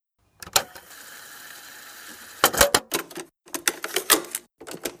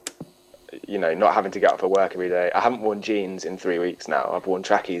not having to get up for work every day. I haven't worn jeans in 3 weeks now. I've worn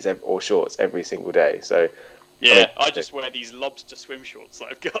trackies or shorts every single day. So yeah, I just wear these lobster swim shorts that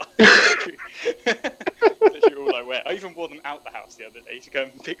I've got. That's all I wear. I even wore them out the house the other day to go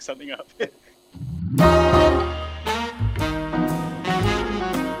and pick something up.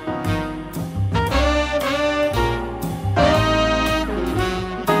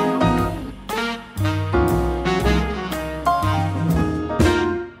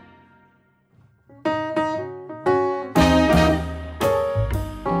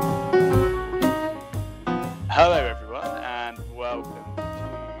 Hello everyone and welcome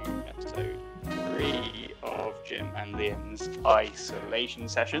to episode 3 of Jim and Liam's Isolation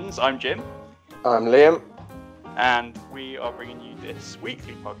Sessions. I'm Jim. I'm Liam. And we are bringing you this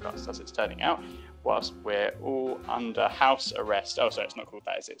weekly podcast, as it's turning out, whilst we're all under house arrest. Oh, sorry, it's not called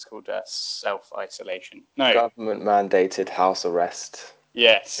that, is it? It's called self-isolation. No. Government-mandated house arrest.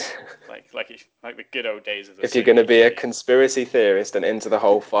 Yes, like the good old days of the If you're going to be a conspiracy theorist and into the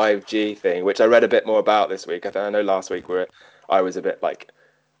whole 5G thing, which I read a bit more about this week. I know last week I was a bit like,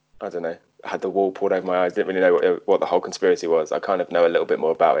 I don't know, had the wall pulled over my eyes, didn't really know what the whole conspiracy was. I kind of know a little bit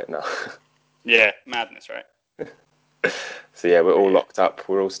more about it now. Yeah, madness, right? So yeah, we're all locked up.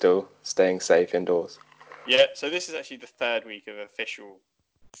 We're all still staying safe indoors. Yeah, so this is actually the third week of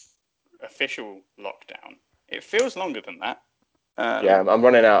official lockdown. It feels longer than that. Yeah, I'm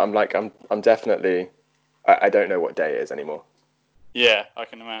running out. I'm definitely. I don't know what day it is anymore. Yeah, I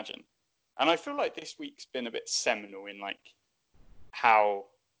can imagine. And I feel like this week's been a bit seminal in like how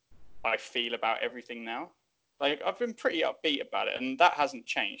I feel about everything now. Like I've been pretty upbeat about it, and that hasn't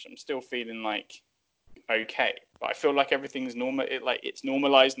changed. I'm still feeling like okay, but I feel like everything's normal. It's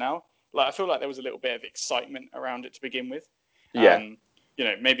normalized now. Like I feel like there was a little bit of excitement around it to begin with. Yeah.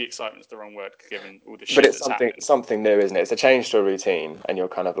 Maybe excitement's the wrong word given all the shit but it's that's something new, isn't it? It's a change to a routine, and you're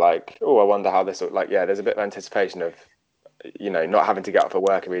kind of like, oh, I wonder how this will. Like, yeah, there's a bit of anticipation of, not having to get up for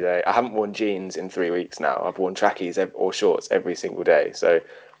work every day. I haven't worn jeans in 3 weeks now. I've worn trackies or shorts every single day. So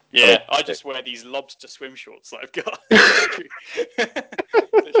yeah, I just wear these lobster swim shorts that I've got.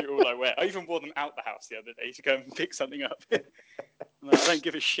 That's all I wear. I even wore them out the house the other day to go and pick something up. I don't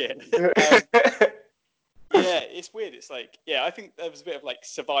give a shit. Yeah, it's weird. It's like, yeah, I think there was a bit of like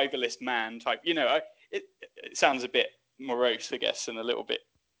survivalist man type. It sounds a bit morose, I guess, and a little bit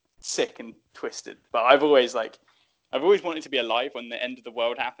sick and twisted. But I've always wanted to be alive when the end of the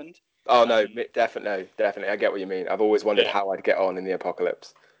world happened. Oh no, definitely. I get what you mean. I've always wondered how I'd get on in the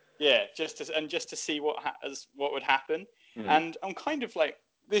apocalypse. Yeah, just to see what would happen. And I'm kind of like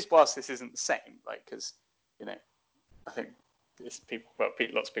whilst this isn't the same, like because I think lots of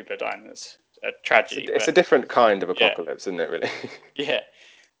people are dying. It's a tragedy. It's a different kind of apocalypse, isn't it? Really. Yeah,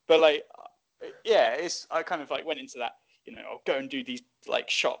 but I kind of like went into that. I'll go and do these like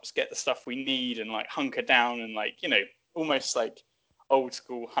shops, get the stuff we need, and like hunker down and almost like old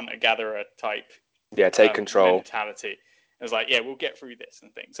school hunter gatherer type. Yeah, take control mentality. It was like, yeah, we'll get through this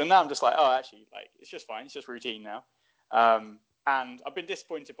and things. And now I'm just like, oh, actually, like it's just fine. It's just routine now. And I've been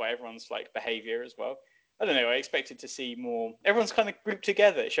disappointed by everyone's like behavior as well. I don't know. I expected to see more. Everyone's kind of grouped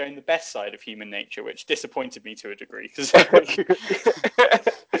together, showing the best side of human nature, which disappointed me to a degree. Because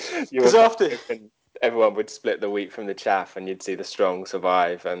after everyone would split the wheat from the chaff, and you'd see the strong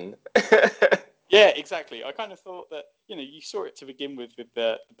survive. And yeah, exactly. I kind of thought that you saw it to begin with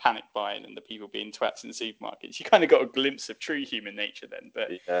the panic buying and the people being twats in the supermarkets. You kind of got a glimpse of true human nature then.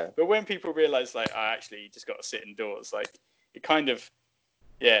 But when people realise like, actually, you just got to sit indoors, like it kind of.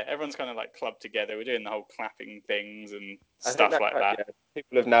 Yeah, everyone's kind of like clubbed together. We're doing the whole clapping things and stuff like that. Yeah.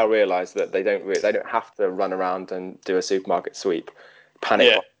 People have now realised that they don't have to run around and do a supermarket sweep,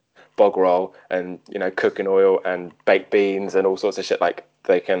 bog roll, and cooking oil and baked beans and all sorts of shit like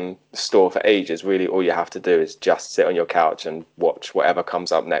they can store for ages. Really, all you have to do is just sit on your couch and watch whatever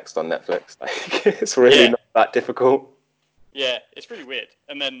comes up next on Netflix. Like, it's really not that difficult. Yeah, it's really weird.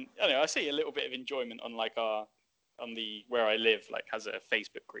 And then I see a little bit of enjoyment on like on the where I live, like has a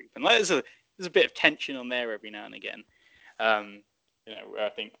Facebook group, and like, there's a bit of tension on there every now and again. Where I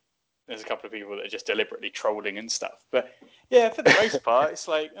think there's a couple of people that are just deliberately trolling and stuff. But yeah, for the most part, it's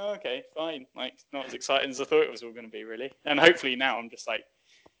like, oh, okay, fine. Like not as exciting as I thought it was all going to be, really. And hopefully now I'm just like,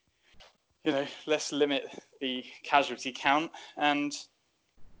 let's limit the casualty count and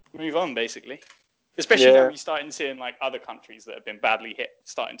move on, basically. Especially now you're starting to see in like other countries that have been badly hit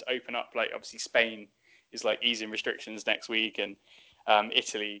starting to open up. Like obviously Spain is like easing restrictions next week, and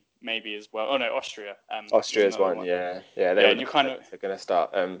Italy maybe as well. Oh no, Austria. Austria's one. Yeah. They're going to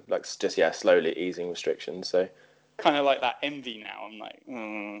start slowly easing restrictions. So kind of like that envy now. I'm like,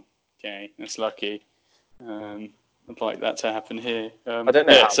 okay, that's lucky. I'd like that to happen here. I don't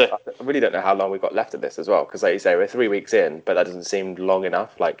know. I really don't know how long we've got left of this as well, because like you say, we're 3 weeks in, but that doesn't seem long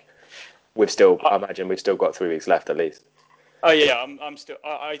enough. Like I imagine we've still got 3 weeks left at least. Oh yeah, I'm still.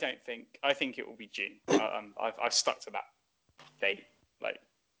 I don't think. I think it will be June. I've stuck to that date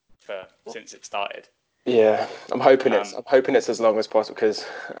since it started. Yeah, I'm hoping it's as long as possible, because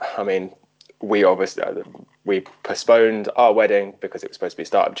I mean, we postponed our wedding because it was supposed to be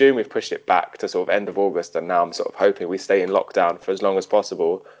start of June. We've pushed it back to sort of end of August, and now I'm sort of hoping we stay in lockdown for as long as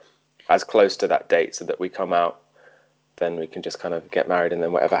possible, as close to that date, so that we come out, then we can just kind of get married, and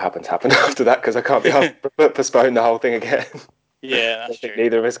then whatever happens after that, because I can't be asked to postpone the whole thing again. Yeah, that's true.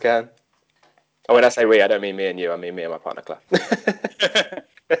 Neither of us can. Oh, when I say we, I don't mean me and you. I mean me and my partner, Clive.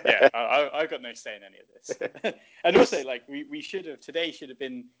 Yeah, I've got no say in any of this. And also, like, today should have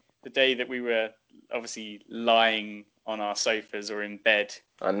been the day that we were obviously lying on our sofas or in bed.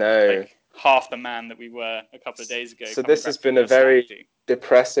 I know. Like, half the man that we were a couple of days ago. So this has been a very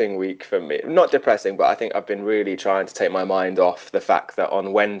depressing week for me. Not depressing, but I think I've been really trying to take my mind off the fact that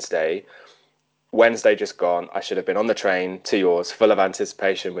on Wednesday just gone, I should have been on the train to yours, full of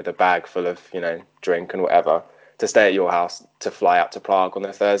anticipation, with a bag full of, drink and whatever, to stay at your house, to fly out to Prague on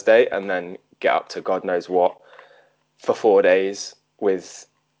the Thursday, and then get up to God knows what for 4 days with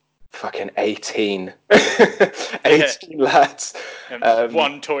fucking 18 lads.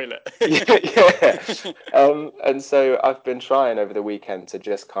 One toilet. Yeah. And so I've been trying over the weekend to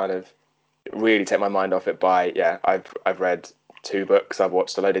just kind of really take my mind off it by, I've read 2 books, I've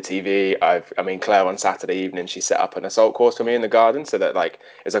watched a load of TV. Claire on Saturday evening, she set up an assault course for me in the garden, so that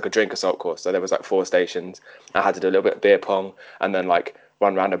it's like a drink assault course. So there was 4 stations. I had to do a little bit of beer pong, and then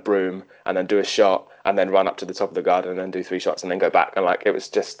run around a broom, and then do a shot, and then run up to the top of the garden and then do 3 shots and then go back. And it was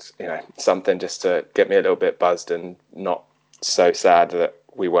just, something just to get me a little bit buzzed and not so sad that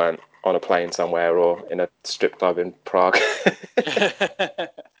we weren't on a plane somewhere or in a strip club in Prague.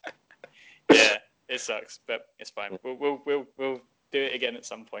 Yeah. It sucks, but it's fine. We'll do it again at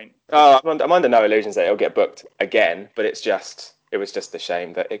some point. Oh, I'm under no illusions that it'll get booked again, but it was just a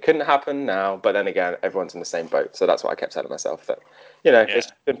shame that it couldn't happen now. But then again, everyone's in the same boat, so that's what I kept telling myself, that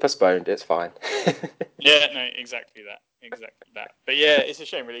it's been postponed, it's fine. Yeah, no, exactly that. But yeah, it's a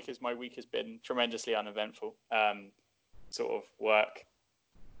shame really, because my week has been tremendously uneventful. Sort of work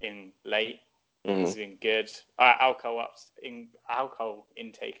in late has been good. Alcohol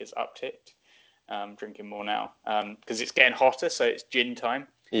intake has upticked. Drinking more now because it's getting hotter, so it's gin time.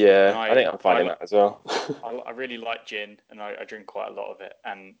 Yeah, I think I'm finding that as well. I really like gin, and I drink quite a lot of it,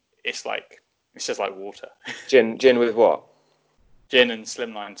 and it's just like water. Gin with what? Gin and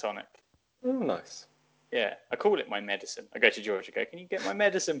slimline tonic. Oh, nice. Yeah, I call it my medicine. I go to George, I go, "Can you get my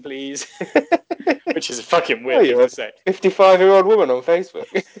medicine, please?" Which is a fucking weird thing to say. 55-year-old woman on Facebook.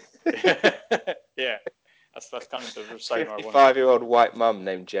 Yeah, that's kind of the persona I want. 55-year-old white mum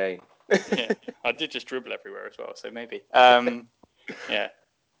named Jane. Yeah, I did just dribble everywhere as well, so maybe. Yeah,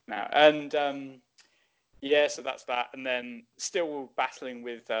 now and so that's that, and then still battling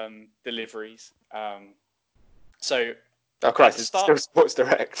with deliveries. So. Oh Christ! It's still Sports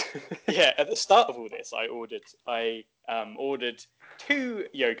Direct. Yeah, at the start of all this, I ordered 2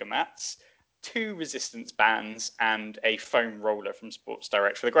 yoga mats, 2 resistance bands, and a foam roller from Sports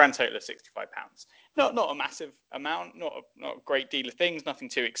Direct for the grand total of £65. Not a massive amount, not a great deal of things, nothing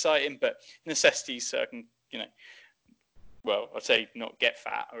too exciting, but necessities so I can, I'd say not get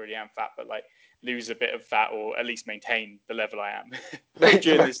fat. I already am fat, but lose a bit of fat, or at least maintain the level I am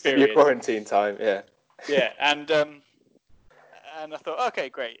during this period. Your quarantine time, yeah. Yeah, and I thought, okay,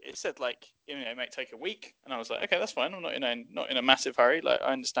 great. It said it might take a week, and I was like, okay, that's fine. I'm not in a massive hurry. I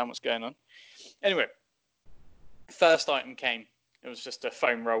understand what's going on. Anyway, first item came. It was just a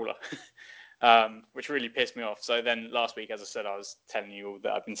foam roller, which really pissed me off. So then last week, as I said, I was telling you all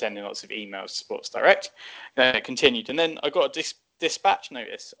that I've been sending lots of emails to Sports Direct. It continued, and then I got a dispatch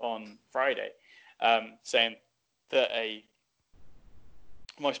notice on Friday saying that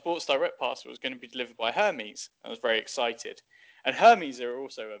my Sports Direct parcel was going to be delivered by Hermes. I was very excited. And Hermes are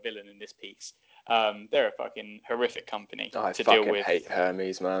also a villain in this piece. They're a fucking horrific company to deal with. I hate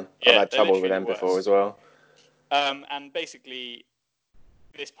Hermes, man. Yeah, I've had trouble with them before as well. And basically,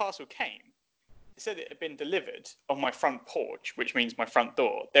 this parcel came. It said it had been delivered on my front porch, which means my front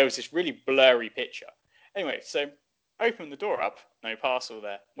door. There was this really blurry picture. Anyway, so opened the door up, no parcel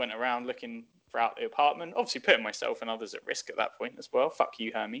there. Went around looking throughout the apartment, obviously putting myself and others at risk at that point as well. Fuck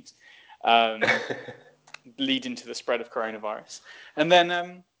you, Hermes. Leading to the spread of coronavirus. And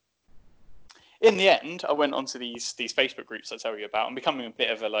then in the end, I went onto these Facebook groups I tell you about, and becoming a bit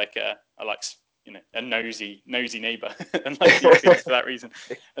of a nosy neighbour, and for that reason.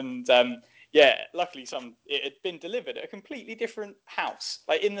 And Yeah, luckily it had been delivered at a completely different house,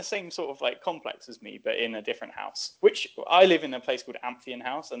 like in the same sort of like complex as me, but in a different house. Which I live in a place called Amphion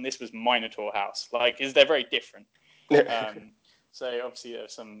House, and this was Minotaur House. Like, they're very different. So obviously there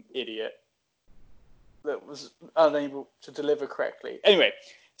was some idiot that was unable to deliver correctly. Anyway,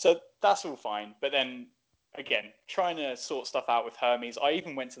 so that's all fine. But then again, trying to sort stuff out with Hermes, I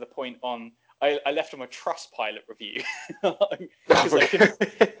even went to the point on. I left them a Trustpilot review because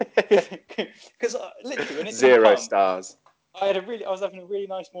literally when it 0 stars. I was having a really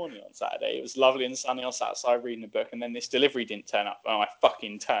nice morning on Saturday. It was lovely and sunny. I was outside reading a book, and then this delivery didn't turn up, and I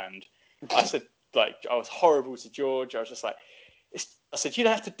fucking turned. I said, like, I was horrible to George. I was just like, I said, you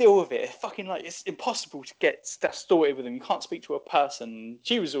don't have to deal with it. It's impossible to get stuff sorted with them. You can't speak to a person.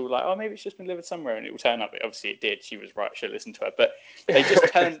 She was all like, oh, maybe it's just been delivered somewhere and it will turn up. Obviously it did. She was right. I should listen to her. But they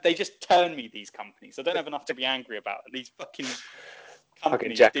just turn me, these companies. I don't have enough to be angry about. These fucking companies.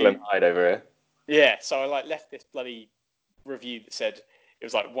 Fucking Jekyll and Hyde over here. Yeah. So I left this bloody review that said, it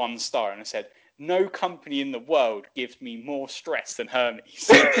was like 1 star. And I said, no company in the world gives me more stress than Hermes.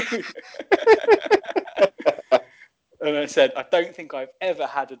 And I said, I don't think I've ever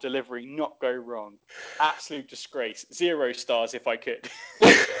had a delivery not go wrong. Absolute disgrace. 0 stars if I could.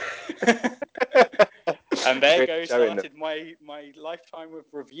 And there started my lifetime of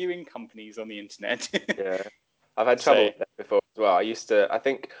reviewing companies on the internet. Yeah. I've had trouble with that before as well.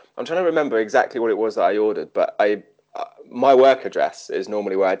 I'm trying to remember exactly what it was that I ordered, but my work address is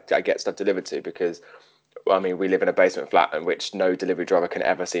normally where I get stuff delivered to because, I mean, we live in a basement flat in which no delivery driver can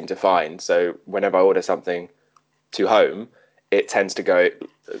ever seem to find. So whenever I order something to home, it tends to go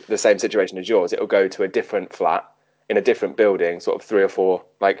the same situation as yours. It'll go to a different flat in a different building, sort of 3 or 4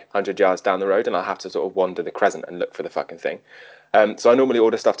 like 100 yards down the road, and I'll have to sort of wander the crescent and look for the fucking thing. So I normally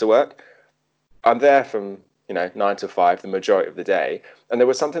order stuff to work. I'm there from 9 to 5 the majority of the day, and there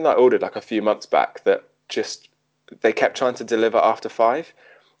was something that I ordered like a few months back that just they kept trying to deliver after 5,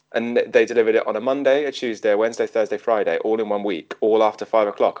 and they delivered it on a Monday, a Tuesday, a Wednesday, Thursday, Friday, all in 1 week, all after 5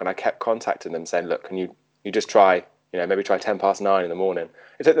 o'clock, and I kept contacting them saying, look, can you just try, maybe try 9:10 in the morning.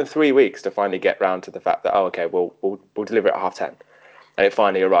 It took them 3 weeks to finally get round to the fact that, okay, we'll deliver it at 10:30. And it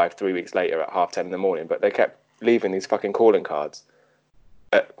finally arrived 3 weeks later at 10:30 in the morning. But they kept leaving these fucking calling cards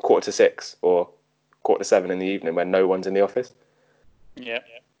at 5:45 or 6:45 in the evening when no one's in the office. Yeah,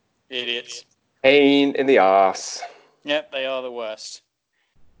 idiots. Pain in the arse. Yep, they are the worst.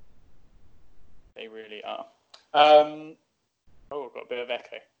 They really are. I've got a bit of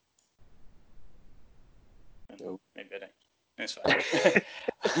echo. Maybe I don't. It's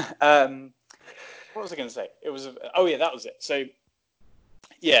fine. What was I going to say? It was. That was it. So,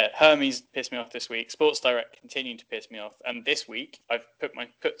 yeah, Hermes pissed me off this week. Sports Direct continuing to piss me off, and this week I've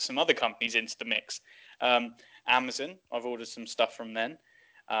put some other companies into the mix. Amazon. I've ordered some stuff from them.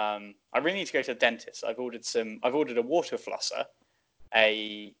 I really need to go to the dentist. I've ordered a water flosser,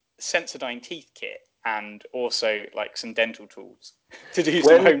 a Sensodyne teeth kit, and also like some dental tools to do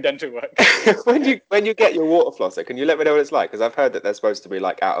some home dental work. when you get your water flosser, can you let me know what it's like? Because I've heard that they're supposed to be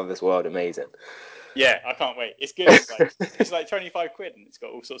like out of this world amazing. Yeah, I can't wait. It's good. It's like 25 quid, and it's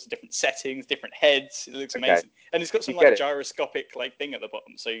got all sorts of different settings, different heads. It looks amazing, and it's got some like gyroscopic like thing at the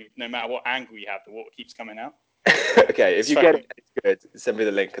bottom, so no matter what angle you have, the water keeps coming out. Okay, if you get it, it's good. Send me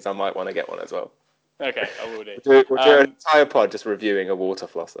the link because I might want to get one as well. Okay, I will do. We'll do an entire pod just reviewing a water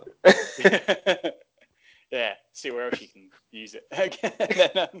flosser. Yeah, see where else you can use it.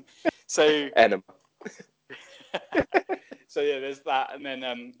 Enema. So yeah, there's that, and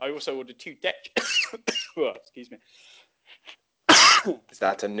then I also ordered 2 deck. Oh, excuse me. Is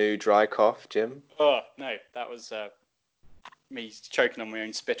that a new dry cough, Jim? Oh no, that was me choking on my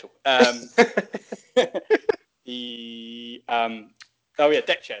own spittle. Deck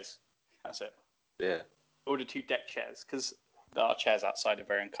chairs. That's it. Yeah. Ordered 2 deck chairs because our chairs outside are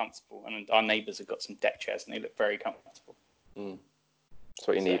very uncomfortable, and our neighbours have got some deck chairs and they look very comfortable. That's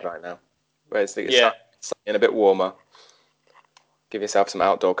what you need right now. Whereas it's a bit warmer. Give yourself some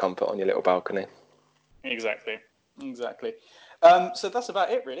outdoor comfort on your little balcony. Exactly. So that's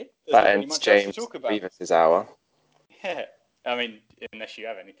about it, really. There's not really much else to talk about. Beavis' hour. Yeah. I mean, unless you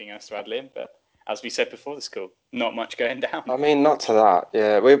have anything else to add, Liam, but as we said before the school, not much going down. I mean, not to that.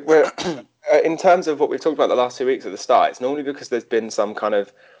 Yeah, we're in terms of what we've talked about the last 2 weeks at the start, it's normally because there's been some kind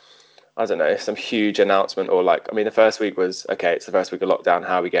of, I don't know, some huge announcement or like, I mean, the first week was, okay, it's the first week of lockdown,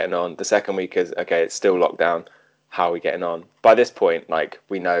 how are we getting on? The second week is, okay, it's still lockdown, how are we getting on? By this point, like,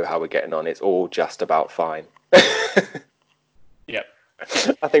 we know how we're getting on. It's all just about fine. Yep.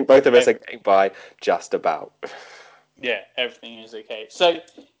 I think both of us are getting by just about. Yeah, everything is okay. So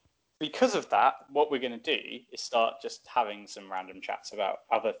because of that, what we're going to do is start just having some random chats about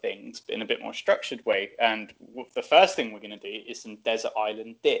other things, but in a bit more structured way. And the first thing we're going to do is some Desert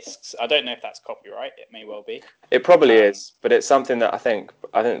Island Discs. I don't know if that's copyright. It may well be. It probably is, but it's something that I think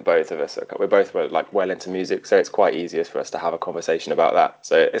both of us we're both like well into music, so it's quite easiest for us to have a conversation about that.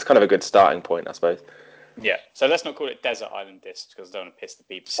 So it's kind of a good starting point, I suppose. Yeah. So let's not call it Desert Island Discs because I don't want to piss the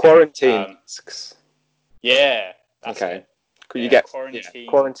people. Quarantine discs. Yeah. That's okay. It. Could you get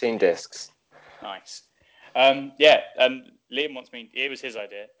quarantine discs? Nice. Liam wants me. It was his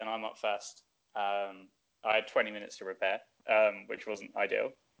idea, and I'm up first. I had 20 minutes to prepare, which wasn't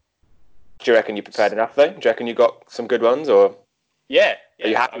ideal. Do you reckon you prepared enough, though? Do you reckon you got some good ones, or? Yeah. Are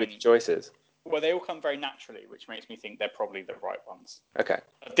you happy with your choices? Well, they all come very naturally, which makes me think they're probably the right ones. Okay.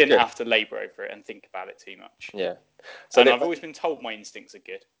 I didn't have to labour over it and think about it too much. Yeah. So I've always been told my instincts are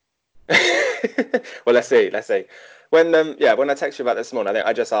good. Well, let's see. When I texted you about this morning, I think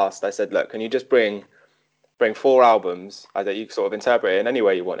I just asked. I said, look, can you just bring 4 albums that you sort of interpret it in any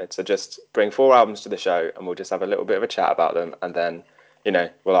way you wanted? So just bring 4 albums to the show, and we'll just have a little bit of a chat about them, and then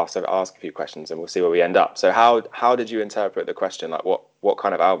we'll ask a few questions, and we'll see where we end up. So how did you interpret the question? Like what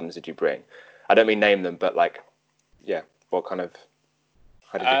kind of albums did you bring? I don't mean name them, but what kind of?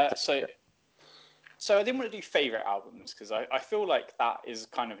 How did you? So I didn't want to do favourite albums because I feel like that is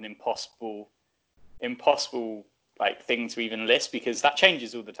kind of an impossible like thing to even list because that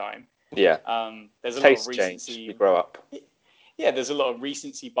changes all the time. Yeah. There's a Taste lot of recency. Change. You grow up. Yeah, there's a lot of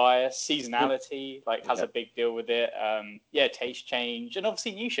recency bias, seasonality has a big deal with it. Taste change, and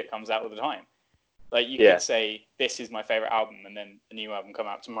obviously new shit comes out all the time. Like you could say this is my favourite album, and then a new album come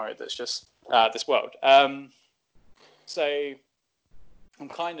out tomorrow that's just this world. So I'm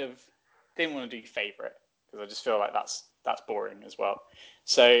kind of didn't want to do favourite because I just feel like that's boring as well.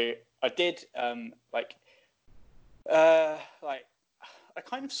 So I did I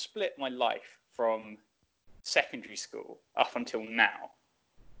kind of split my life from secondary school up until now,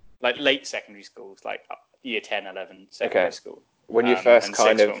 like late secondary schools, like year 10, 11 secondary school. When you first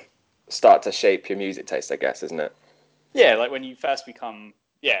kind of start to shape your music taste, I guess, isn't it? Yeah, like when you first become,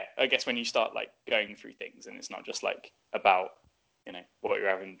 I guess when you start like going through things and it's not just like about what you're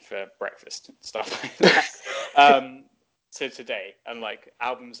having for breakfast and stuff like that. To today, and like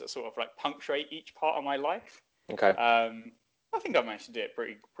albums that sort of like punctuate each part of my life. Okay. I think I managed to do it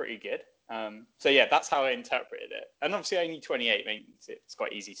pretty good. That's how I interpreted it. And obviously, only 28 means it's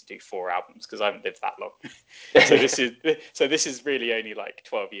quite easy to do 4 albums because I haven't lived that long. so this is really only like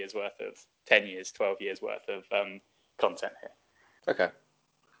 12 years worth of 12 years worth of content here. Okay.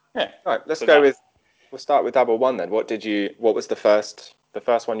 Yeah. All right. We'll start with Double One then. What was the first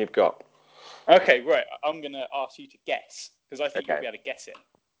one you've got? Okay, right. I'm going to ask you to guess because I think you'll be able to guess it.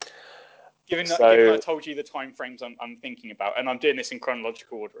 Given that I told you the time frames I'm thinking about, and I'm doing this in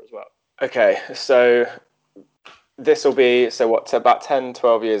chronological order as well. Okay, so this will be about 10,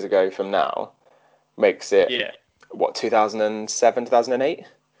 12 years ago from now, makes it 2007, 2008,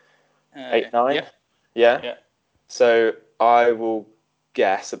 8, 9. Yeah. So I will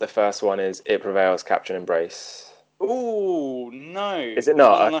guess that the first one is It Prevails, Capture and Embrace. Oh no! Is it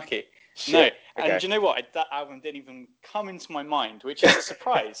not? Unlucky. Shit. No. Okay. And do you know what? That album didn't even come into my mind, which is a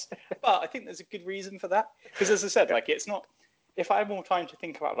surprise. But I think there's a good reason for that. Because as I said, like it's not. If I had more time to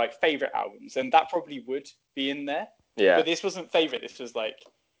think about like favorite albums, then that probably would be in there. Yeah. But this wasn't favorite. This was like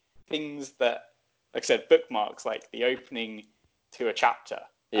things that, like I said, bookmarks, like the opening to a chapter.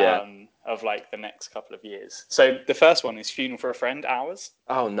 Of like the next couple of years. So the first one is Funeral for a Friend, Hours.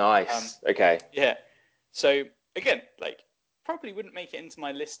 Oh, nice. Okay. Yeah. So again, like probably wouldn't make it into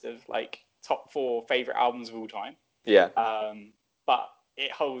my list of like top 4 favorite albums of all time. Yeah. But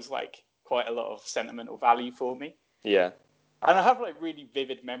it holds like quite a lot of sentimental value for me. Yeah. And I have like really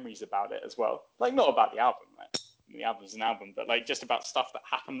vivid memories about it as well. Like not about the album, like the album's an album, but like just about stuff that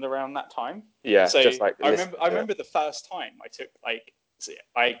happened around that time. Yeah. So just like I remember the first time I took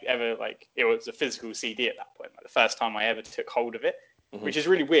it was a physical CD at that point. Like the first time I ever took hold of it, which is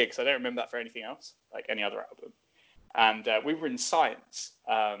really weird because I don't remember that for anything else, like any other album. And we were in science,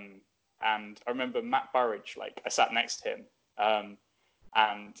 and I remember Matt Burridge. Like I sat next to him,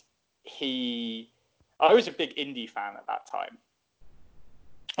 and I was a big indie fan at that time.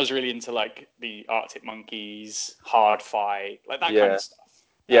 I was really into like the Arctic Monkeys, Hard-Fi, like that kind of stuff.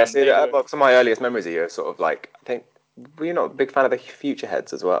 Yeah, some of my earliest memories of you are sort of like I think. Were you not a big fan of the Future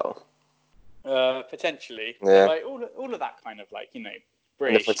Heads as well? Potentially. Yeah. Like all of that kind of like,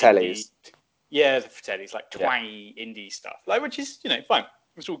 British. And the Fratellis. Indie, the Fratellis, like twangy indie stuff. Like which is, fine.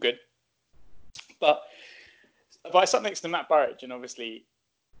 It's all good. But I sat next to Matt Burridge, and obviously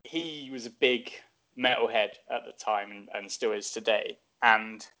he was a big metalhead at the time and still is today.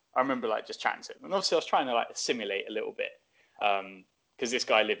 And I remember like just chatting to him, and obviously I was trying to like assimilate a little bit, because this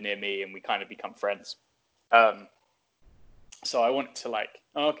guy lived near me and we kind of become friends. So I wanted to like,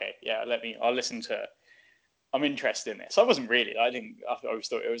 oh, okay, yeah, I'll listen to it. I'm interested in this. I wasn't really. I always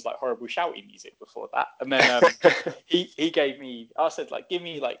thought it was like horrible shouty music before that. And then he gave me. I said like, give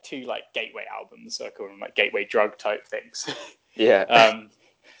me like 2 like gateway albums. So I call them like gateway drug type things. Yeah.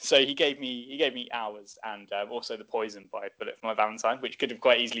 So he gave me Hours and also The Poison by Bullet for My Valentine, which could have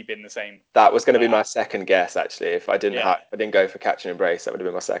quite easily been the same. That was going to be my second guess, actually. If I didn't Yeah. if I didn't go for Catch and Embrace, that would have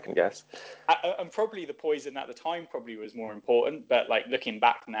been my second guess. And probably The Poison at the time probably was more important, but like looking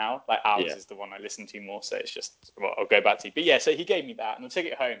back now, like Hours is the one I listen to more. So it's just I'll go back to. But yeah, so he gave me that, and I took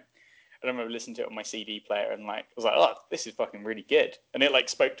it home. And I remember listening to it on my CD player, and like I was like, oh, this is fucking really good. And it like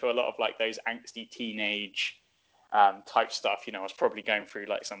spoke to a lot of like those angsty teenage type stuff. You know, I was probably going through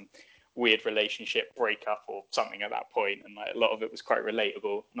like some weird relationship breakup or something at that point, and like a lot of it was quite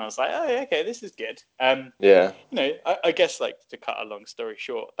relatable. And I was like, oh, okay, this is good. Yeah. You know, I guess like to cut a long story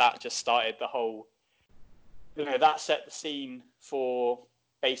short, that just started the whole. You know, that set the scene for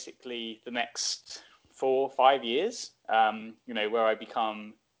basically the next 4 or 5 years. You know, where I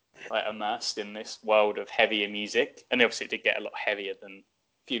become like immersed in this world of heavier music, and obviously it did get a lot heavier than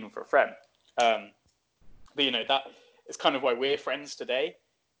Funeral for a Friend. But you know, that is kind of why we're friends today,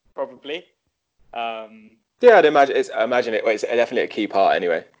 probably. Yeah, I'd imagine it's definitely a key part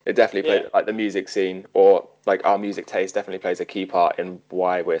anyway. It definitely plays like the music scene, or like our music taste definitely plays a key part in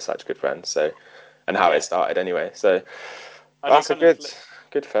why we're such good friends. So, and how it started anyway. So that's a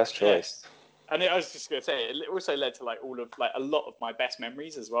good first choice. And I was just going to say, it also led to like a lot of my best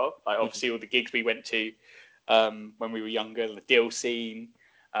memories as well. Like obviously all the gigs we went to when we were younger, the Deal scene,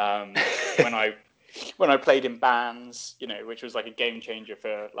 when I played in bands, you know, which was like a game changer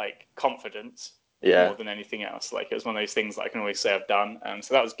for like confidence more than anything else. Like it was one of those things that I can always say I've done.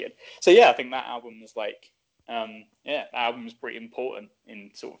 So that was good. So yeah, I think that album was like, that album was pretty important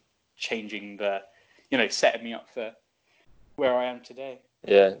in sort of changing setting me up for where I am today.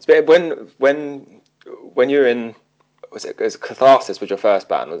 Yeah, when you were in, it was Catharsis was your first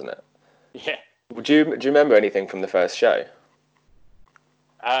band, wasn't it? Yeah. Do you remember anything from the first show?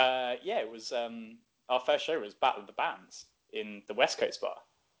 Yeah, it was our first show was Battle of the Bands in the West Coast Bar.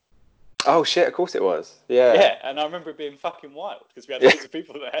 Oh shit! Of course it was. Yeah. Yeah, and I remember it being fucking wild because we had loads of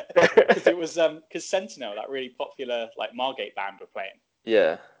people there. Because it was because Sentinel, that really popular like Margate band, were playing.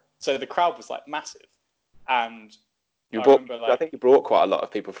 Yeah. So the crowd was like massive, and I think you brought quite a lot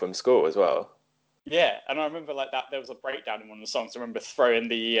of people from school as well. Yeah, and I remember like that there was a breakdown in one of the songs. I remember throwing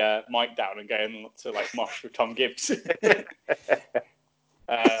the mic down and going to like mosh with Tom Gibbs.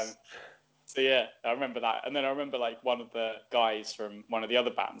 So yeah, I remember that, and then I remember like one of the guys from one of the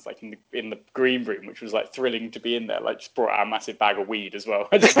other bands, like in the green room, which was like thrilling to be in there, like just brought out a massive bag of weed as well.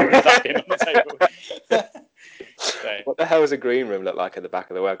 I just remember that being on the table. So, what the hell was a green room look like at the back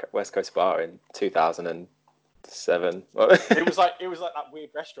of the West Coast Bar in 2007? It was like that weird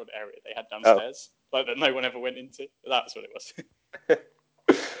restaurant area they had downstairs, like that no one ever went into. That's what it was.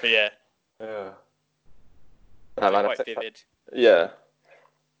 But yeah. Quite vivid. Yeah.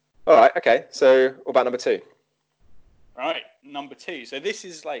 All right. Okay. So, what about number 2? Right, number 2. So this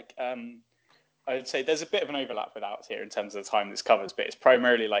is like I'd say there's a bit of an overlap with Ours here in terms of the time this covers, but it's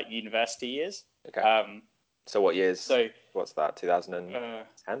primarily like university years. Okay. So what years? So what's that?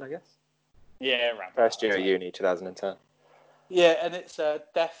 2010, I guess. Yeah, around first year at uni, 2010. Yeah, and it's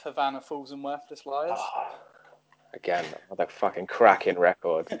Death, Havana, Fools and Worthless Liars. Oh, again, another fucking cracking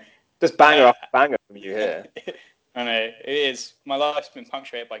record. Just banger after banger from you here. I know, it is. My life's been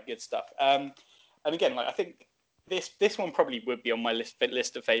punctuated by good stuff. And again, like I think this one probably would be on my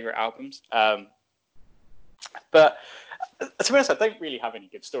list of favourite albums. But to be honest, I don't really have any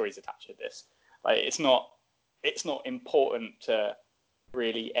good stories attached to this. Like it's not important to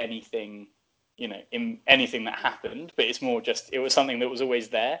really anything, in anything that happened, but it's more just it was something that was always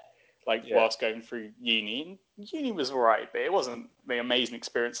there. Like whilst going through uni. Uni was alright, but it wasn't the amazing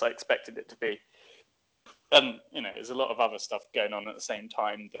experience I expected it to be. And, there's a lot of other stuff going on at the same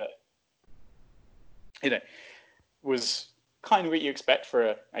time that, was kind of what you expect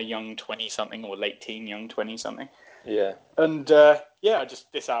for a young 20-something or late teen, young 20-something. Yeah. And,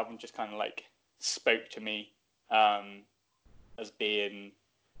 this album just kind of like spoke to me as being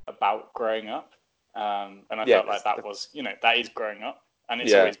about growing up. And I felt like that was, that is growing up. And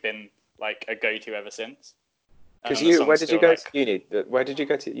it's always been like a go-to ever since. Because where did you go to uni? Where did you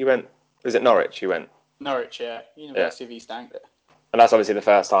go to? You went, was it Norwich you went? Norwich, yeah. University of East Anglia. And that's obviously the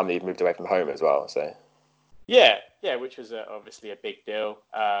first time that you've moved away from home as well, so. Yeah, which was obviously a big deal.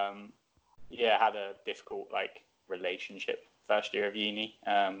 Had a difficult, relationship first year of uni,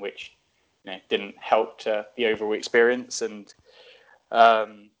 which didn't help to the overall experience. And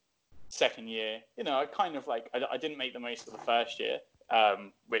second year, I kind of I didn't make the most of the first year,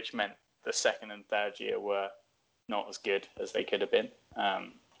 which meant the second and third year were not as good as they could have been. I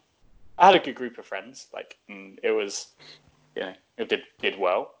had a good group of friends, and it was, it did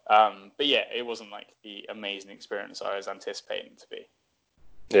well. But yeah, it wasn't the amazing experience I was anticipating to be.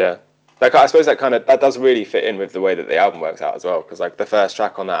 Yeah. I suppose that does really fit in with the way that the album works out as well. Because the first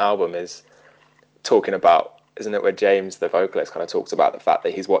track on that album is talking about, isn't it, where James, the vocalist, kind of talks about the fact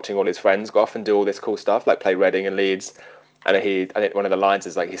that he's watching all his friends go off and do all this cool stuff, like play Reading and Leeds. And I think one of the lines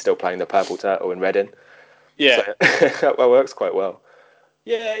is he's still playing the Purple Turtle in Reading. Yeah. So that works quite well.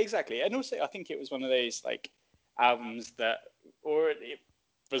 Yeah, exactly. And also, I think it was one of those albums that, or it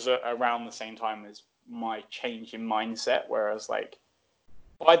was around the same time as my change in mindset, whereas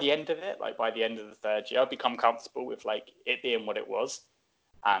by the end of it, by the end of the third year, I'd become comfortable with it being what it was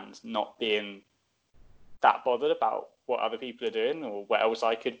and not being that bothered about what other people are doing or what else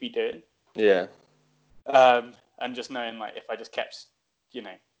I could be doing. Yeah. And just knowing if I just kept,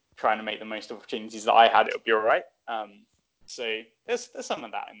 trying to make the most of opportunities that I had, it would be all right. So there's some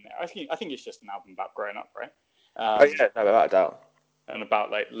of that in there. I think it's just an album about growing up, right? Yeah, no, without a doubt. And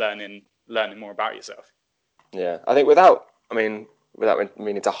about learning more about yourself. Yeah, I think without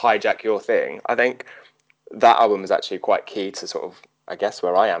meaning to hijack your thing, I think that album is actually quite key to sort of, I guess,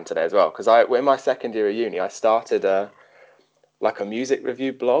 where I am today as well. Because in my second year of uni, I started a music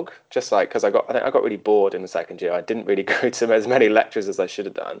review blog, just because I got really bored in the second year. I didn't really go to as many lectures as I should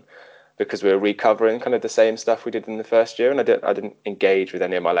have done because we were recovering kind of the same stuff we did in the first year, and I didn't engage with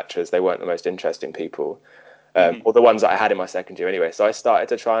any of my lecturers. They weren't the most interesting people, or the ones that I had in my second year anyway. So I started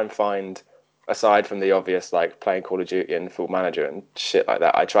to try and find, aside from the obvious playing Call of Duty and Football Manager and shit like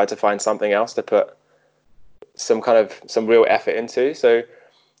that, I tried to find something else to put some real effort into. So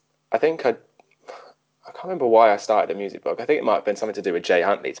I think I can't remember why I started a music blog. I think it might have been something to do with Jay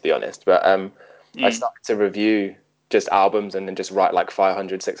Huntley, to be honest. But I started to review just albums and then just write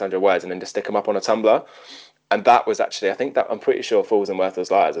 500, 600 words and then just stick them up on a Tumblr. And that was actually, I'm pretty sure Fools and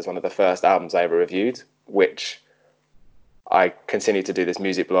Worthless Liars was one of the first albums I ever reviewed, which I continued to do this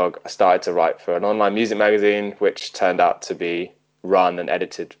music blog. I started to write for an online music magazine, which turned out to be run and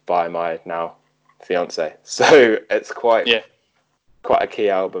edited by my now fiance. So it's quite a key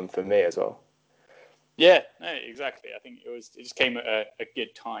album for me as well. Yeah, no, exactly. I think it just came at a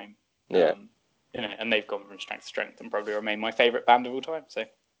good time. Yeah. And they've gone from strength to strength and probably remain my favourite band of all time. So,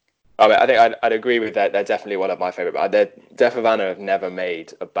 I think I'd agree with that. They're definitely one of my favourite bands. Death of Anna have never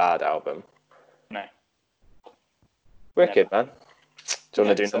made a bad album. No. Wicked, man. Do you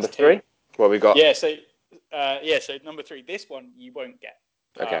want to do number 3? What we got? Yeah, so number 3. This one you won't get.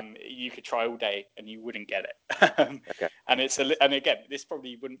 Okay. You could try all day and you wouldn't get it. Okay. And again, this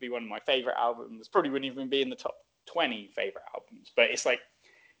probably wouldn't be one of my favourite albums. Probably wouldn't even be in the top 20 favourite albums. But it's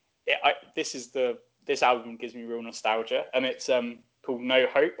this album gives me real nostalgia, and it's called No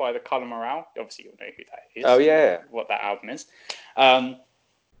Hope by the Colour Morale. Obviously, you'll know who that is. Oh yeah. What that album is.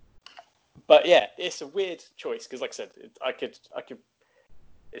 But yeah, it's a weird choice because, like I said, I could.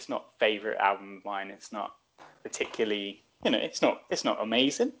 It's not favourite album of mine. It's not particularly, it's not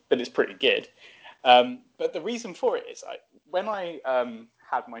amazing, but it's pretty good. But the reason for it is when I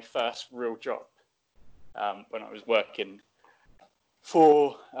had my first real job, when I was working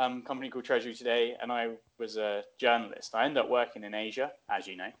for a company called Treasury Today, and I was a journalist. I ended up working in Asia, as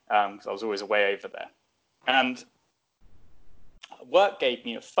you know, because I was always away over there. And work gave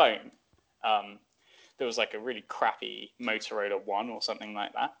me a phone. There was a really crappy Motorola One or something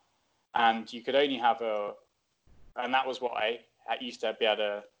like that. And you could only have and that was what I used to be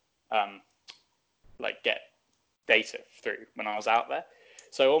able to get data through when I was out there.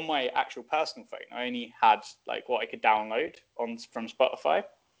 So on my actual personal phone, I only had what I could download from Spotify,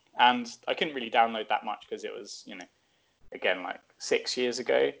 and I couldn't really download that much because it was, again 6 years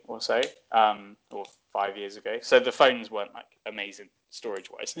ago or so, or 5 years ago. So the phones weren't amazing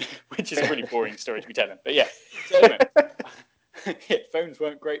storage-wise, which is a really boring story to be telling. But yeah, so anyway, yeah, phones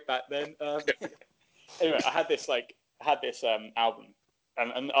weren't great back then. Anyway, I had this album.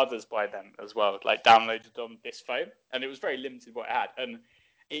 And others by then as well, downloaded on this phone, and it was very limited what I had. And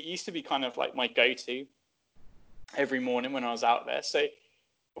it used to be kind of my go-to every morning when I was out there. So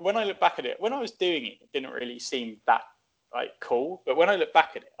when I look back at it, when I was doing it, it didn't really seem that cool. But when I look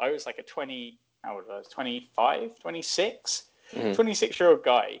back at it, I was a 25, 26, 26-year-old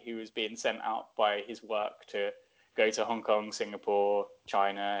guy who was being sent out by his work to go to Hong Kong, Singapore,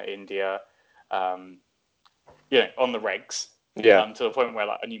 China, India, on the regs. Yeah. To the point where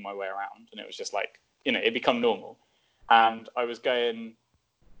I knew my way around, and it was just it become normal. and I was going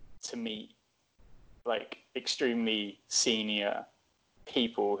to meet like extremely senior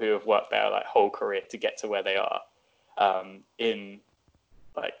people who have worked their like whole career to get to where they are, in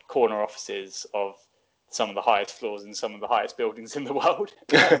like corner offices of some of the highest floors in some of the highest buildings in the world.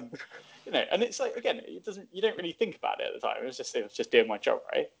 And it's like, again, you don't really think about it at the time. It was just doing my job,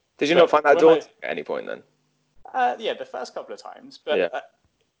 right? Did you not find that daunting at any point then? Yeah, the first couple of times, but like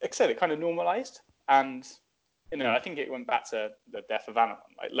I said, it kind of normalized, and I think it went back to the death of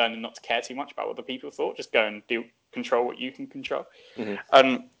Anaheim, like learning not to care too much about what the people thought, just go and control what you can control.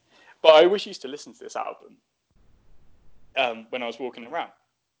 Mm-hmm. But I always used to listen to this album when I was walking around.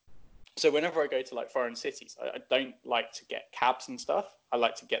 So whenever I go to like foreign cities, I don't like to get cabs and stuff. I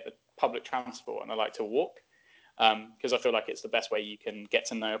like to get the public transport, and I like to walk because I feel like it's the best way you can get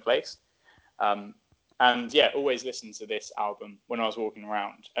to know a place. And yeah, always listen to this album when I was walking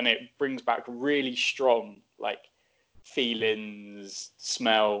around, and it brings back really strong like feelings,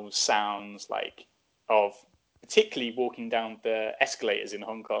 smells, sounds, like of particularly walking down the escalators in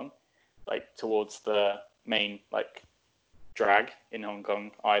Hong Kong, like towards the main like drag in Hong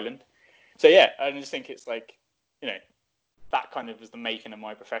Kong Island. So yeah, I just think it's like, that kind of was the making of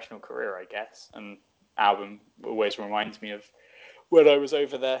my professional career, I guess. And album always reminds me of when I was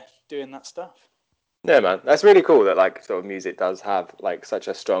over there doing that stuff. Yeah, man, that's really cool that like sort of music does have like such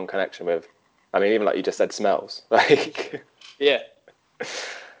a strong connection with. I mean, even like you just said, smells. Like, yeah,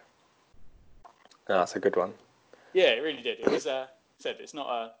 that's a good one. Yeah, it really did. It was said it's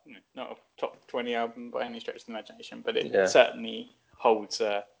not a top 20 album by any stretch of the imagination, but it certainly holds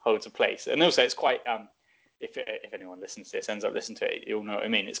a place. And also, it's quite if anyone listens to this, ends up listening to it, you'll know what I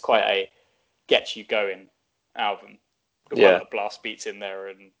mean. It's quite a gets you going album. There's a lot of blast beats in there,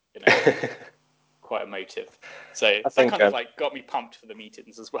 and quite emotive. So that kind of like got me pumped for the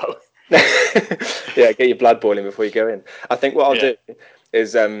meetings as well. Yeah, get your blood boiling before you go in. I think what I'll do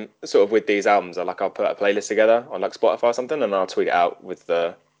is sort of with these albums, I'll put a playlist together on like Spotify or something, and I'll tweet it out with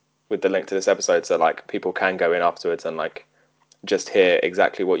the link to this episode, so like people can go in afterwards and like just hear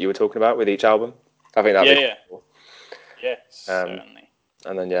exactly what you were talking about with each album. I think that'd be cool. Yeah, certainly.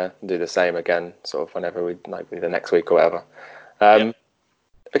 And then do the same again, sort of whenever we like the next week or whatever.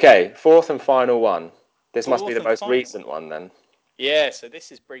 Okay, fourth and final one. This must be the most recent one then. Yeah, so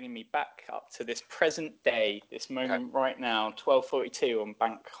this is bringing me back up to this present day, this moment right now, 12:42 on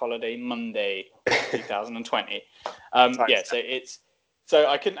Bank Holiday Monday, 2020. So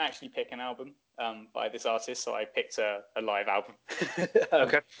I couldn't actually pick an album by this artist, so I picked a live album,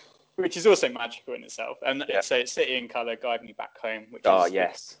 which is also magical in itself. And so it's City and Colour, Guide Me Back Home, which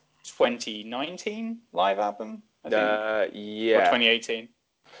is 2019 live album, I think. Or 2018.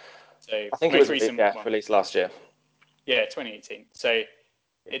 So I think it was released last year. Yeah, 2018. So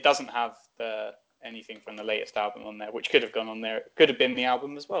it doesn't have anything from the latest album on there, which could have gone on there. It could have been the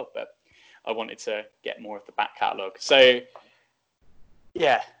album as well, but I wanted to get more of the back catalogue. So,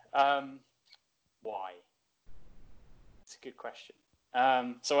 yeah. Why? It's a good question.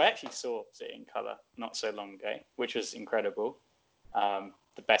 So I actually saw City in Colour not so long ago, which was incredible.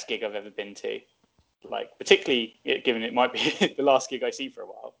 The best gig I've ever been to. Like, particularly given it might be the last gig I see for a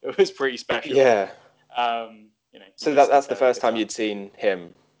while. It was pretty special. Yeah. So that's the first time you'd seen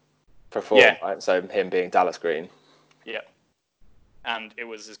him perform, right? So him being Dallas Green. Yeah. And it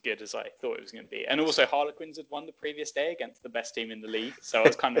was as good as I thought it was going to be. And also Harlequins had won the previous day against the best team in the league. So I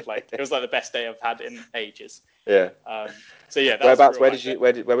was kind of like, it was like the best day I've had in ages. Yeah. So yeah. Whereabouts? Where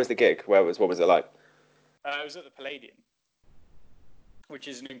was the gig? What was it like? It was at the Palladium, which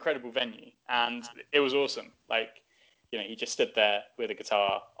is an incredible venue, and it was awesome. Like, he just stood there with a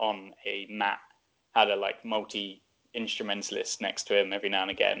guitar on a mat, had a like multi-instrumentalist next to him every now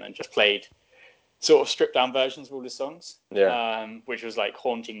and again, and just played sort of stripped down versions of all his songs, which was like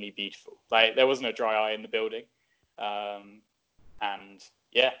hauntingly beautiful. Like, there wasn't a dry eye in the building, and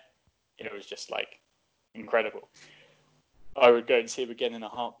yeah, it was just like incredible. I would go and see him again in a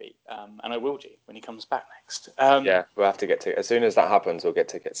heartbeat, and I will do when he comes back next. We'll have to get as soon as that happens, we'll get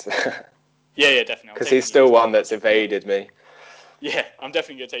tickets. yeah, definitely. Because he's still one that's evaded me. Yeah, I'm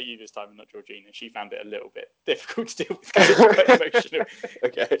definitely going to take you this time and not Georgina. She found it a little bit difficult to deal with because it's quite emotional.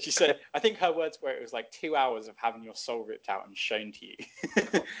 Okay. She said, I think her words were, it was like 2 hours of having your soul ripped out and shown to you.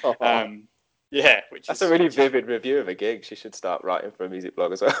 That's a really vivid review of a gig. She should start writing for a music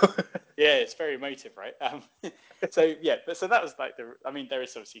blog as well. Yeah, it's very emotive, right? So that was like there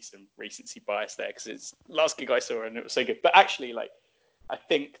is obviously some recency bias there because it's last gig I saw and it was so good. But actually, like, I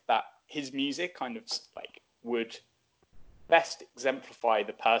think that his music kind of like would best exemplify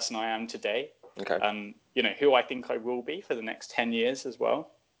the person I am today. Okay. Who I think I will be for the next 10 years as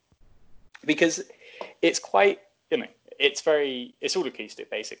well. Because it's quite, it's all acoustic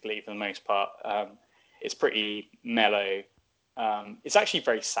basically for the most part. It's pretty mellow. It's actually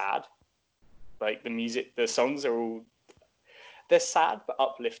very sad. Like the songs are all, they're sad but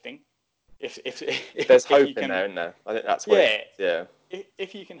uplifting. If there's hope in there, isn't there? I think that's what. Yeah.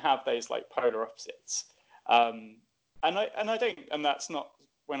 If you can have those like polar opposites, and I don't, and that's not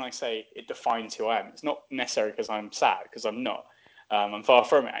when I say it defines who I am. It's not necessarily because I'm sad, because I'm not. I'm far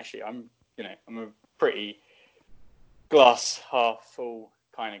from it actually. I'm a pretty glass half full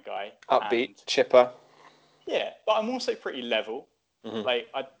kind of guy. Upbeat, and, chipper. Yeah, but I'm also pretty level. Mm-hmm. Like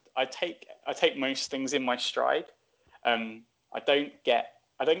I take most things in my stride. I don't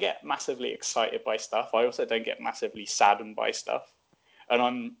get massively excited by stuff. I also don't get massively saddened by stuff. And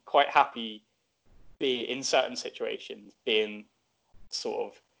I'm quite happy in certain situations being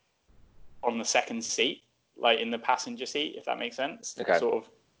sort of on the second seat, like in the passenger seat, if that makes sense. Okay. Sort of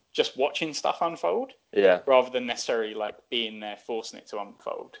just watching stuff unfold. Yeah. Rather than necessarily like being there forcing it to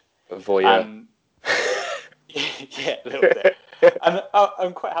unfold. Voyeur. Yeah, a little bit. And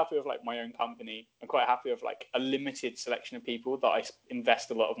I'm quite happy with like my own company. I'm quite happy with like a limited selection of people that I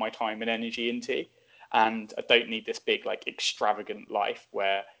invest a lot of my time and energy into. And I don't need this big like extravagant life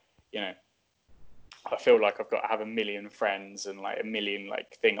where, I feel like I've got to have a million friends and like a million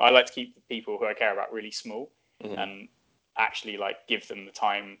like thing. I like to keep the people who I care about really small, mm-hmm. and actually like give them the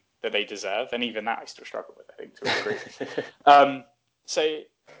time that they deserve. And even that I still struggle with, I think, to a degree. So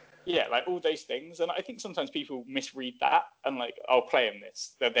yeah, like all those things. And I think sometimes people misread that, and like I'll play them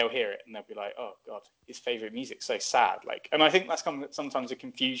this, they'll hear it and they'll be like, oh God, his favorite music's so sad. Like, and I think that's sometimes a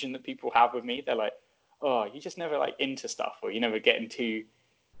confusion that people have with me. They're like, oh, you just never like into stuff, or you never getting too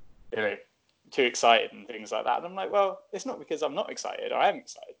excited and things like that. And I'm like, well, it's not because I'm not excited. I am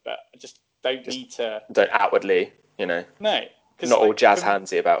excited, but I just don't need to. Don't outwardly, No. Not like, all jazz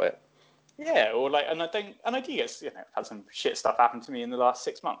handsy about it. Yeah, or like, and I do get, had some shit stuff happen to me in the last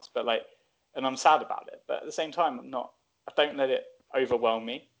 6 months, but like, and I'm sad about it. But at the same time, I don't let it overwhelm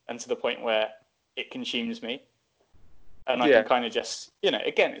me, and to the point where it consumes me. And I can kind of just,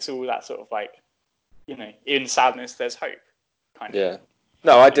 again, it's all that sort of like, in sadness, there's hope kind of. Yeah.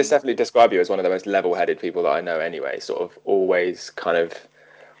 No, I just definitely describe you as one of the most level-headed people that I know anyway, sort of always kind of,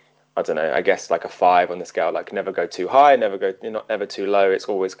 I don't know, I guess like a 5 on the scale, like never go too high, never too low. It's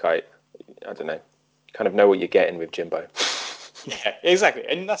always quite, I don't know what you're getting with Jimbo. Yeah, exactly.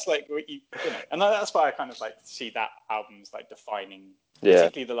 And that's like what and that's why I kind of like see that album's like defining,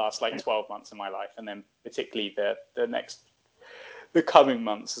 particularly the last like 12 months of my life, and then particularly the coming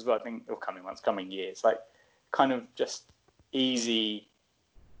months as well. I think, or coming years, like kind of just easy,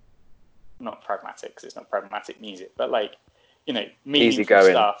 not pragmatic, because it's not pragmatic music, but like, meaningful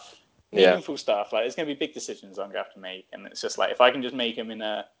stuff. Meaningful stuff. Like, there's going to be big decisions I'm going to have to make, and it's just like, if I can just make them in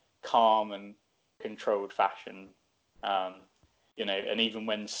a calm and controlled fashion, and even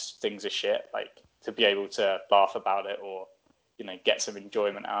when things are shit, like to be able to laugh about it or, get some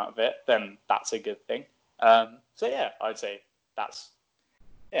enjoyment out of it, then that's a good thing. So yeah, I'd say that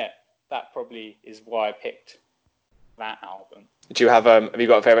probably is why I picked that album. Do you have you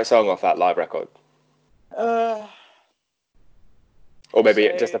got a favorite song off that live record? Or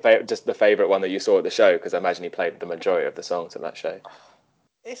maybe just the favorite one that you saw at the show, because I imagine he played the majority of the songs in that show.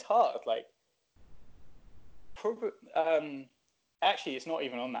 It's hard, like probably actually it's not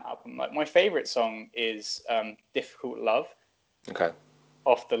even on that album. Like, my favorite song is Difficult Love. Okay.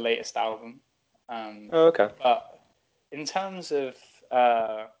 Off the latest album. Okay. But in terms of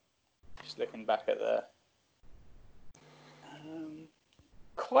just looking back at the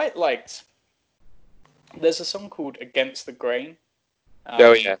quite liked, there's a song called Against the Grain.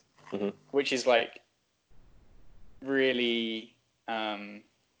 Mm-hmm. Which is like really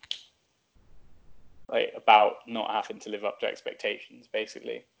like about not having to live up to expectations,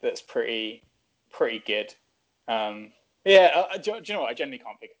 basically. That's pretty good. Do you know what? I generally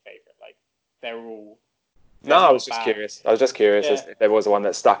can't pick a favorite. Like, they're all. No, I was just curious. If there was one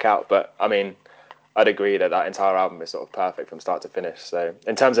that stuck out, but I mean, I'd agree that entire album is sort of perfect from start to finish. So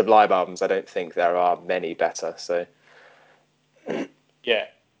in terms of live albums, I don't think there are many better. So yeah,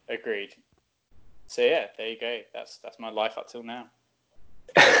 agreed. So yeah, there you go. That's my life up till now.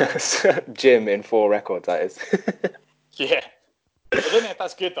 Jim in 4 records, that is. Yeah. I don't know if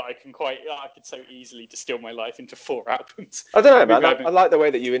that's good that I could so easily distill my life into 4 albums. I don't know, man. I like the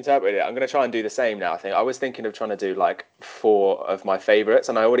way that you interpret it. I'm going to try and do the same now. I was thinking of trying to do like 4 of my favourites,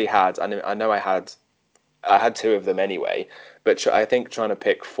 and I already had. I know I had 2 of them anyway, but I think trying to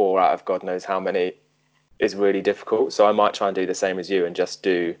pick 4 out of God knows how many is really difficult. So I might try and do the same as you and just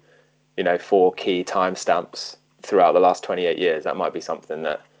do, 4 key timestamps throughout the last 28 years. That might be something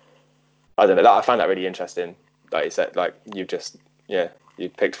that, I don't know. I find that really interesting. like you said, like you just you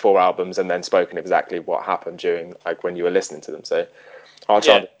picked 4 albums and then spoken exactly what happened during like when you were listening to them. So I'll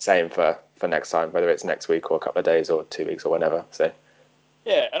try and do the same for next time, whether it's next week or a couple of days or 2 weeks or whenever. So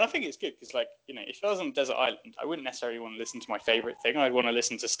yeah, and I think it's good because, like, you know, if I was on a desert island, I wouldn't necessarily want to listen to my favorite thing. I'd want to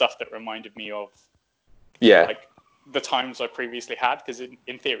listen to stuff that reminded me of like the times I previously had, because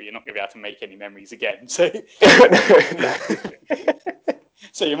in theory you're not going to be able to make any memories again. So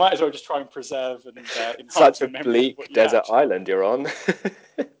so you might as well just try and preserve and enhance such a the memory bleak of what you desert had. island you're on.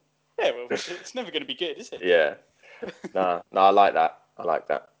 Yeah, well, it's never going to be good, is it? Yeah. No, I like that.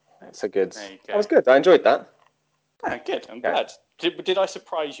 That's a good. There you go. That was good. I enjoyed that. Oh, good. I'm glad. Did I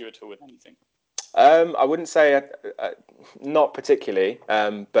surprise you at all with anything? I wouldn't say not particularly,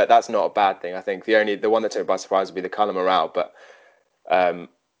 but that's not a bad thing. I think the one that took me by surprise would be the Colour Morale, but I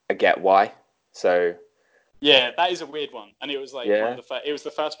get why. So yeah, that is a weird one, and it was like one of it was the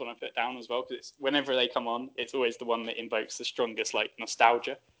first one I put down as well, because it's whenever they come on, it's always the one that invokes the strongest like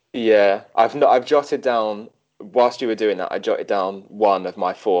nostalgia. Yeah, I've jotted down whilst you were doing that. I jotted down one of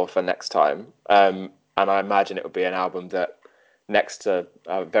my 4 for next time, and I imagine it would be an album that next to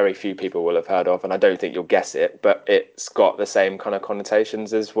very few people will have heard of, and I don't think you'll guess it, but it's got the same kind of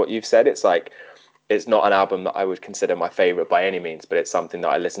connotations as what you've said. It's like it's not an album that I would consider my favorite by any means, but it's something that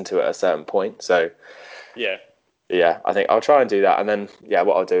I listen to at a certain point. So yeah, I think I'll try and do that, and then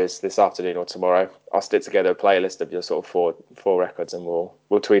what I'll do is this afternoon or tomorrow I'll stick together a playlist of your sort of four records, and we'll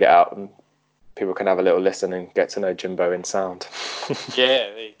tweet it out, and people can have a little listen and get to know Jimbo in sound. Yeah,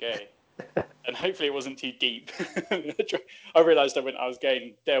 there you go. And hopefully it wasn't too deep. I realised I was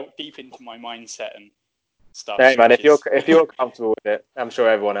going deep into my mindset and stuff. Hey man, if you're comfortable with it, I'm sure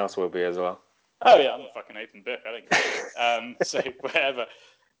everyone else will be as well. Oh yeah, I'm a fucking open book. I don't care. So whatever,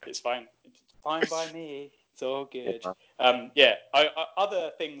 it's fine. It's fine by me. It's all good.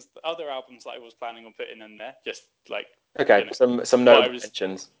 Other albums that I was planning on putting in there, just like some notable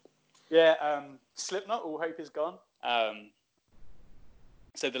mentions. Yeah, Slipknot. All Hope Is Gone.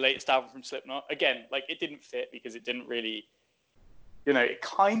 So the latest album from Slipknot, again, like it didn't fit because it didn't really, it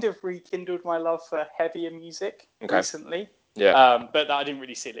kind of rekindled my love for heavier music recently. Yeah. But I didn't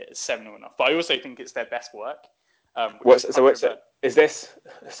really see it as seminal enough. But I also think it's their best work. Is this?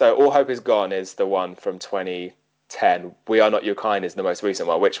 So All Hope Is Gone is the one from 2010. We Are Not Your Kind is the most recent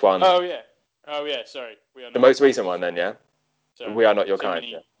one. Which one? Oh yeah. Sorry. The most recent one, then, yeah. Sorry. We Are Not Your Kind.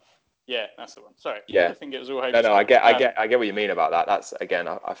 Yeah, that's the one. Sorry. Yeah. I think it was All Hope. No, I get what you mean about that. That's again,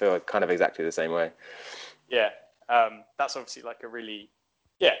 I feel kind of exactly the same way. Yeah. That's obviously like a really,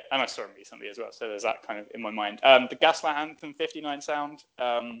 and I saw him recently as well. So there's that kind of in my mind. The Gaslight Anthem 59 Sound.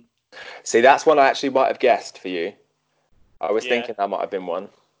 See, that's one I actually might have guessed for you. I was thinking that might have been one.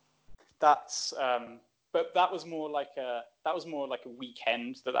 That's but that was more like a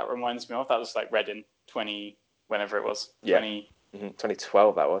weekend that reminds me of. That was like Reading 20 whenever it was. Yeah.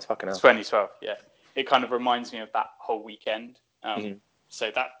 2012 that was, fucking hell. 2012, yeah. It kind of reminds me of that whole weekend. So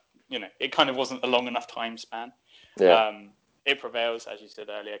that, it kind of wasn't a long enough time span. Yeah. It Prevails, as you said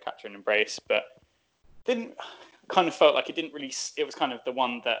earlier, Capture and Embrace, but kind of felt like it didn't really, it was kind of the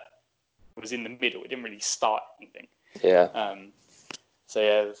one that was in the middle. It didn't really start anything. Yeah. So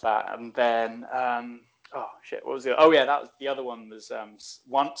yeah, there's that. And then, what was it? Oh yeah, that was the other one. Was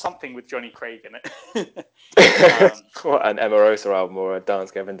something with Johnny Craig in it. What, an Emarosa album or a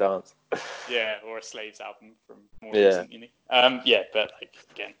Dance Gavin Dance? Yeah, or a Slaves album from more recent, but like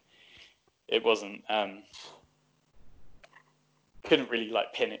again, it wasn't. Couldn't really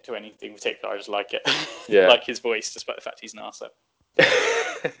like pin it to anything particular. I just like it. Yeah. Like his voice, despite the fact he's an arsehole.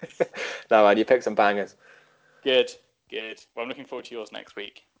 No man, you picked some bangers. Good. Well, I'm looking forward to yours next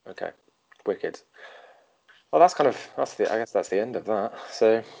week. Okay, wicked. Well, I guess that's the end of that.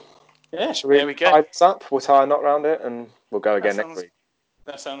 So yeah, should we tie this up? We'll tie a knot around it, and we'll go again next week.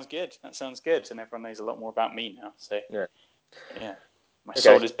 That sounds good. And everyone knows a lot more about me now. So yeah. My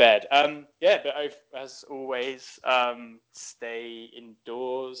soul is bared. But as always, stay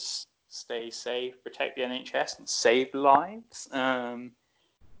indoors, stay safe, protect the NHS, and save lives. And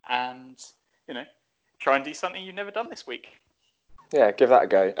try and do something you've never done this week. Yeah, give that a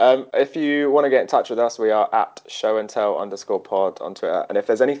go. If you want to get in touch with us, we are at showandtell_pod on Twitter. And if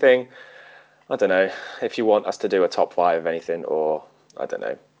there's anything, I don't know, if you want us to do a top 5 of anything, or I don't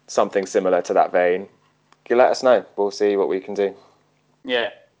know, something similar to that vein, you let us know. We'll see what we can do. Yeah,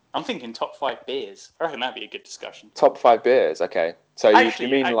 I'm thinking top 5 beers. I reckon that'd be a good discussion. Top 5 beers, okay. So you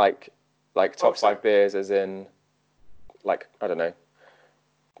mean like top 5 beers as in, like, I don't know,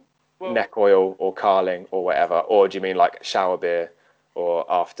 neck oil or Carling or whatever, or do you mean like shower beer or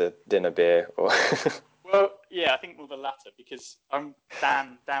after dinner beer? Or well, yeah, I think more the latter, because I'm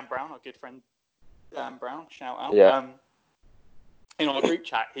Dan Brown, our good friend Dan Brown, shout out. Yeah. In our group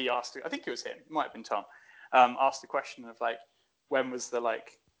chat, he asked, I think it was him, it might have been Tom, asked the question of like, when was the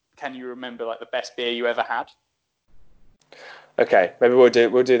like, can you remember like the best beer you ever had? Okay, maybe we'll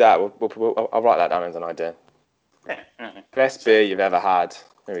do that. I'll write that down as an idea. Yeah. Best beer you've ever had.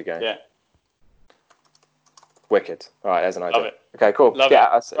 There we go. Yeah. Wicked. All right, there's an idea. Love it. Okay, cool. Love Get it.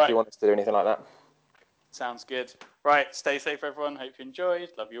 at us Right. if you want us to do anything like that. Sounds good. Right, stay safe, everyone. Hope you enjoyed.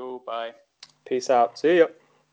 Love you all. Bye. Peace out. See ya.